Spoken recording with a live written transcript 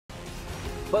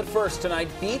But first tonight,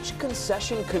 beach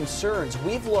concession concerns.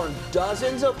 We've learned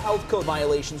dozens of health code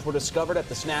violations were discovered at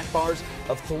the snack bars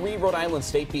of 3 Rhode Island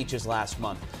state beaches last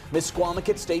month.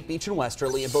 Misquamicut State Beach in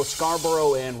Westerly and both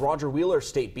Scarborough and Roger Wheeler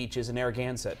State Beaches in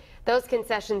Narragansett. Those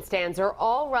concession stands are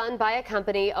all run by a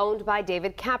company owned by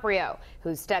David Caprio,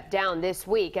 who stepped down this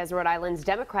week as Rhode Island's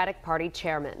Democratic Party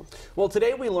chairman. Well,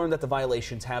 today we learned that the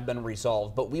violations have been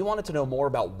resolved, but we wanted to know more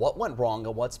about what went wrong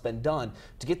and what's been done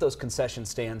to get those concession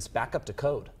stands back up to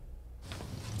code.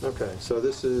 Okay, so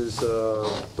this is the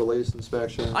latest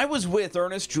inspection. I was with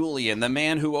Ernest Julian, the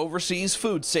man who oversees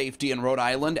food safety in Rhode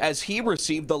Island, as he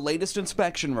received the latest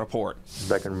inspection report.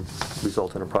 That can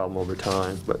result in a problem over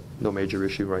time, but no major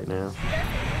issue right now.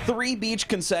 3 beach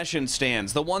concession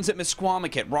stands, the ones at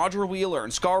Misquamicut, Roger Wheeler,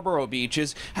 and Scarborough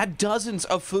beaches, had dozens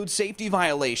of food safety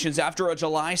violations after a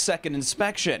July 2nd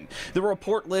inspection. The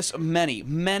report lists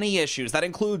many issues. That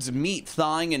includes meat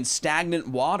thawing in stagnant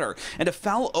water and a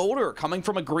foul odor coming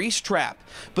from a grease trap.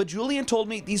 But Julian told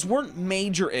me these weren't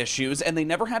major issues and they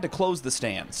never had to close the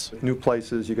stands. New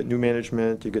places, you get new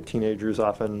management, you get teenagers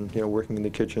often, working in the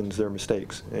kitchens, there are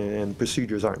mistakes, and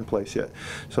procedures aren't in place yet.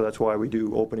 So that's why we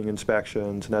do opening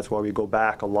inspections, and that's why we go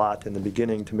back a lot in the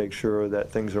beginning to make sure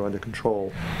that things are under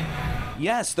control.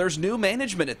 Yes, there's new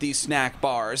management at these snack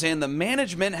bars, and the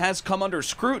management has come under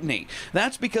scrutiny.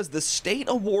 That's because the state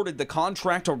awarded the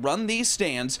contract to run these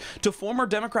stands to former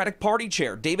Democratic Party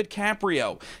chair David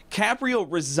Caprio. Caprio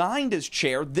resigned as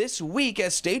chair this week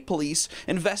as state police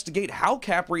investigate how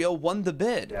Caprio won the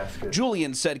bid.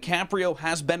 Julian said Caprio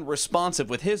has been responsive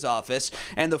with his office,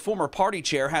 and the former party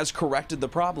chair has corrected the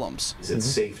problems. Is it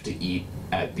safe to eat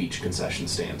at beach concession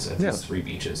stands at these 3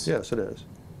 beaches? Yes, it is.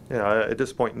 At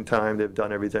this point in time, they've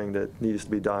done everything that needs to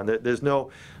be done. There's no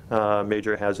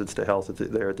major hazards to health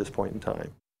there at this point in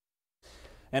time.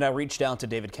 And I reached out to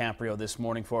David Caprio this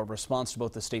morning for a response to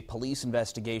both the state police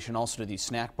investigation, also to these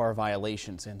snack bar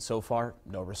violations, and so far,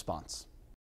 no response.